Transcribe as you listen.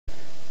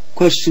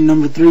Question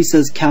number 3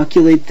 says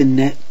calculate the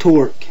net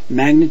torque,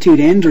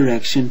 magnitude and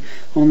direction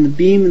on the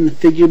beam in the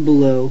figure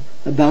below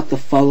about the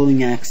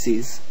following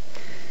axes.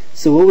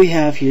 So what we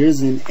have here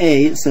is in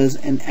A it says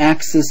an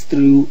axis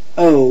through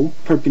O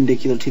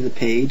perpendicular to the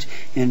page,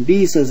 and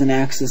B says an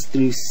axis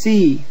through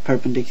C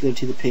perpendicular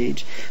to the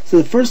page. So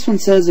the first one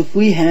says if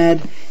we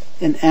had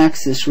an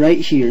axis right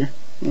here,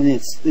 and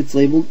it's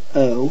labeled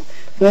O,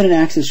 if we had an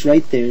axis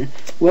right there,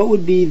 what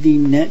would be the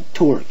net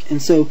torque?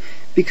 And so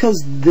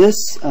because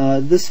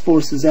this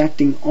force is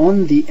acting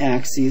on the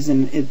axes,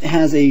 and it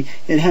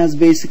has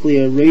basically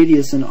a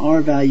radius and R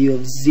value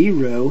of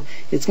 0,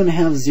 it's going to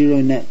have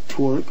 0 net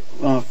torque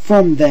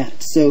from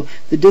that. So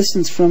the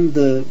distance from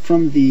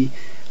the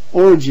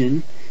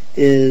origin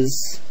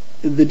is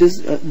the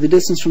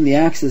distance from the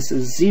axis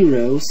is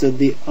 0. So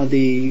the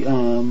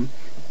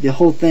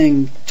whole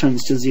thing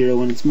turns to 0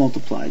 when it's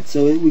multiplied.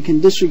 So we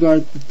can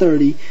disregard the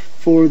 30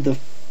 for the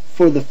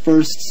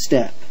first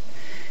step.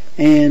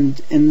 And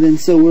then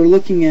so we're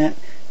looking at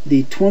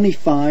the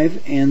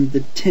 25 and the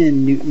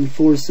 10 Newton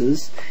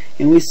forces,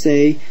 and we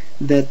say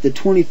that the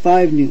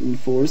 25 Newton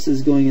force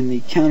is going in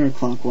the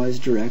counterclockwise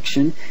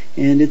direction,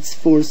 and its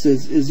force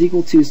is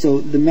equal to,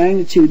 so the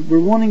magnitude, we're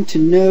wanting to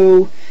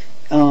know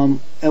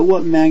at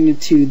what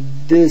magnitude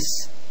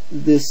this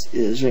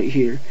is right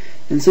here.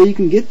 And so you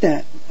can get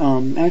that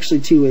actually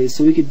two ways.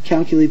 So we could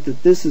calculate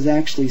that this is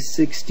actually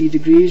 60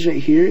 degrees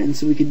right here, and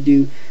so we could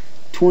do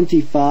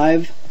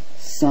 25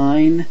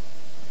 sine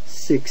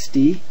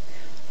 60,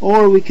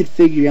 or we could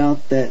figure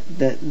out that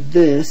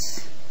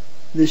this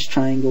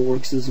triangle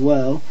works as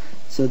well,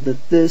 so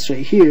that this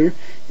right here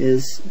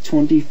is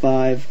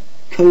 25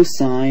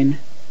 cosine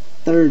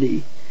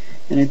 30.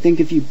 And I think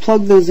if you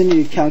plug those into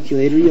your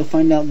calculator, you'll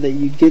find out that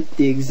you get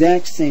the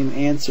exact same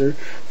answer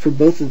for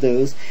both of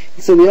those.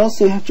 So we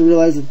also have to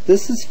realize that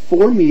this is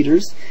 4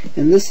 meters,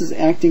 and this is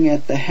acting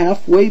at the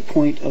halfway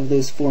point of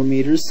those 4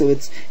 meters, so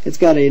it's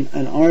got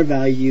an R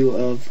value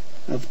of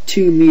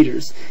 2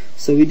 meters.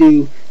 So we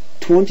do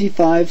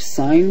 25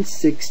 sine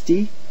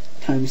 60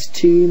 times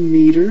 2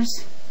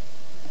 meters,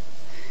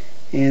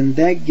 and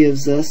that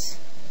gives us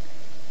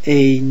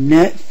a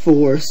net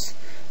force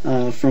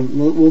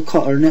we'll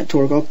call our net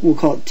torque, we'll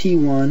call it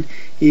T1,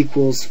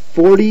 equals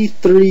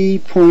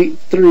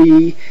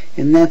 43.3,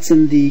 and that's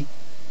in the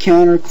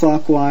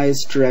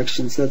counterclockwise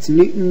direction. So that's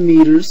Newton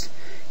meters,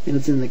 and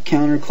it's in the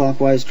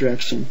counterclockwise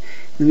direction.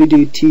 Then we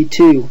do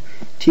T2.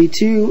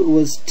 T2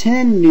 was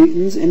 10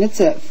 newtons, and it's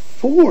at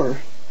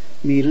 4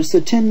 meters. So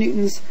 10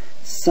 newtons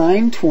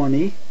sine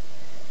 20.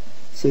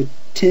 So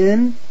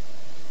 10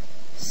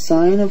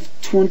 sine of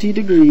 20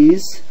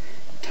 degrees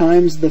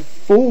times the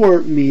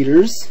 4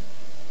 meters.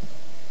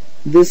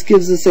 This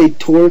gives us a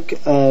torque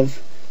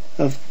of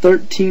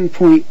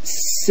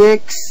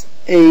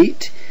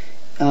 13.68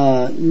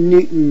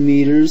 Newton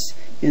meters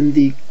in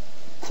the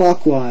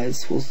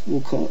clockwise, we'll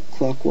call it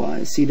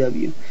clockwise,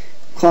 CW,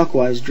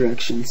 clockwise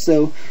direction.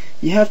 So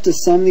you have to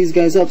sum these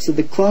guys up. So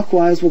the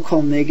clockwise we'll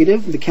call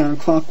negative, the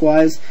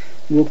counterclockwise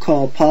we'll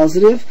call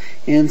positive,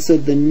 and so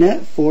the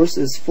net force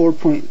is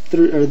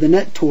 4.3, or the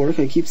net torque,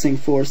 I keep saying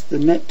force, the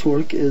net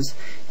torque is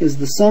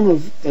the sum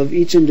of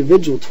each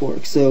individual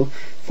torque. So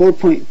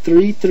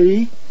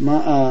 4.33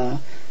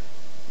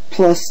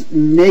 plus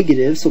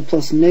negative, so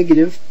plus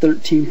negative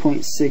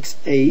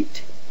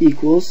 13.68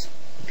 equals,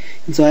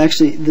 and so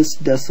actually this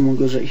decimal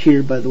goes right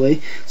here, by the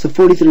way, so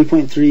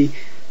 43.3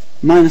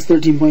 minus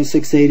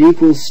 13.68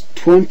 equals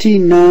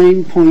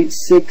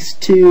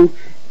 29.62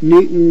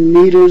 Newton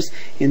meters,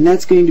 and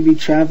that's going to be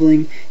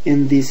traveling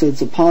in the, so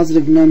it's a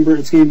positive number,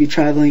 it's going to be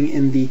traveling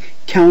in the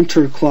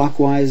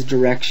counterclockwise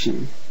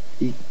direction,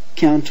 the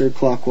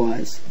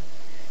counterclockwise.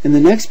 And the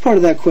next part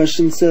of that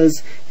question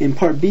says, in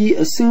part B,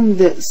 assume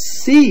that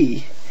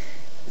C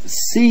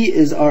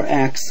is our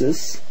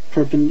axis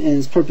and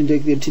is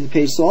perpendicular to the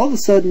page. So all of a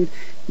sudden,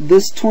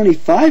 this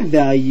 25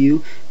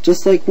 value,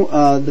 just like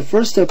the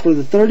first step where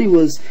the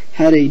 30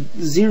 had a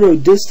 0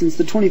 distance,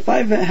 the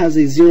 25 has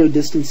a 0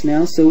 distance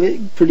now, so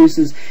it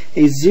produces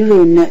a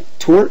 0 net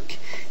torque.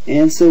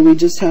 And so we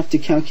just have to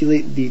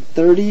calculate the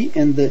 30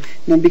 and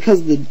now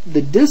because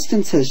the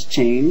distance has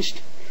changed,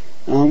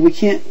 we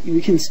can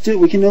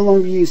no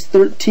longer use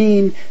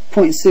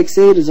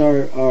 13.68 as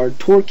our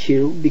torque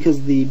here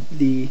because the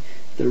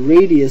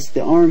radius,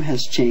 the arm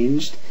has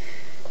changed,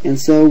 and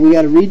so we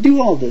got to redo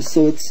all this.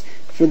 So it's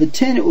for the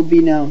 10 it will be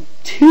now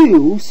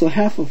 2, so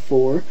half of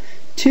 4,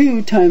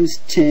 2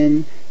 times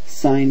 10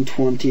 sine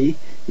 20,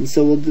 and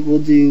so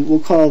we'll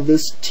call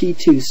this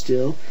T2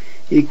 still,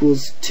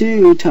 equals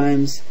 2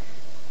 times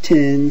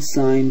 10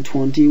 sine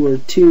 20, where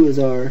 2 is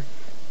our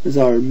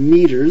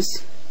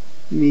meters,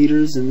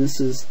 and this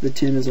is the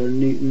 10 is our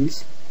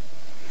newtons,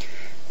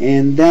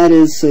 and that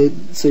is so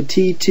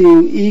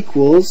T2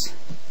 equals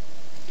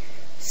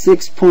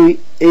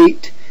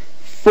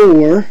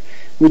 6.84,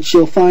 which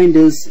you'll find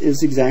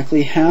is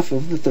exactly half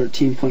of the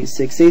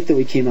 13.68 that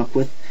we came up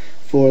with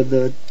for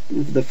the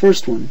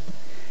first one.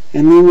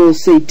 And then we'll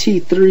say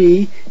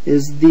T3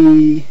 is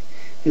the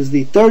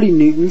 30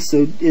 newtons,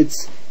 so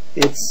it's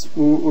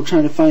we're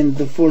trying to find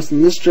the force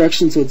in this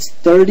direction, so it's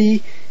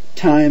 30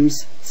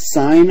 times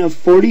sine of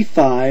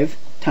 45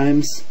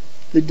 times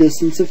the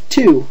distance of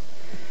 2.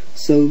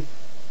 So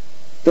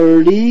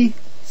 30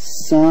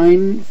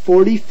 sine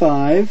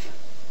 45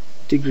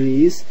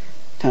 degrees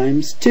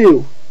times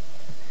 2.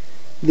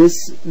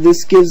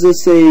 This gives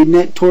us a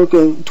net torque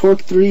of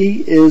torque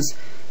 3 is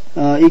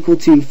equal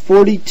to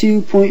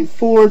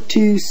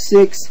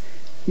 42.426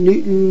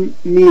 Newton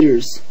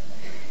meters.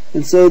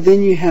 And so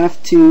then you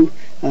have to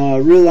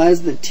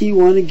realize that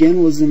T1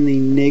 again was in the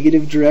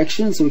negative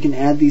direction, so we can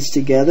add these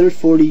together.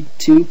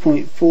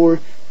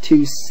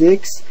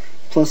 42.426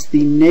 plus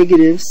the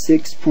negative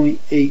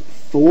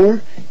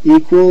 6.84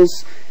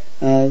 equals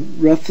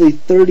roughly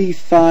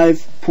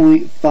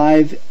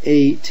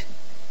 35.58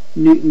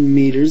 Newton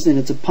meters, and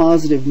it's a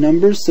positive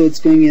number, so it's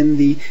going in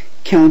the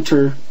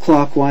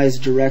counterclockwise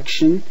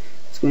direction.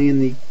 It's going in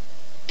the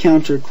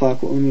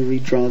counterclockwise. Let me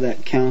redraw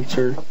that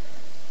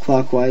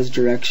counterclockwise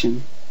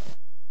direction.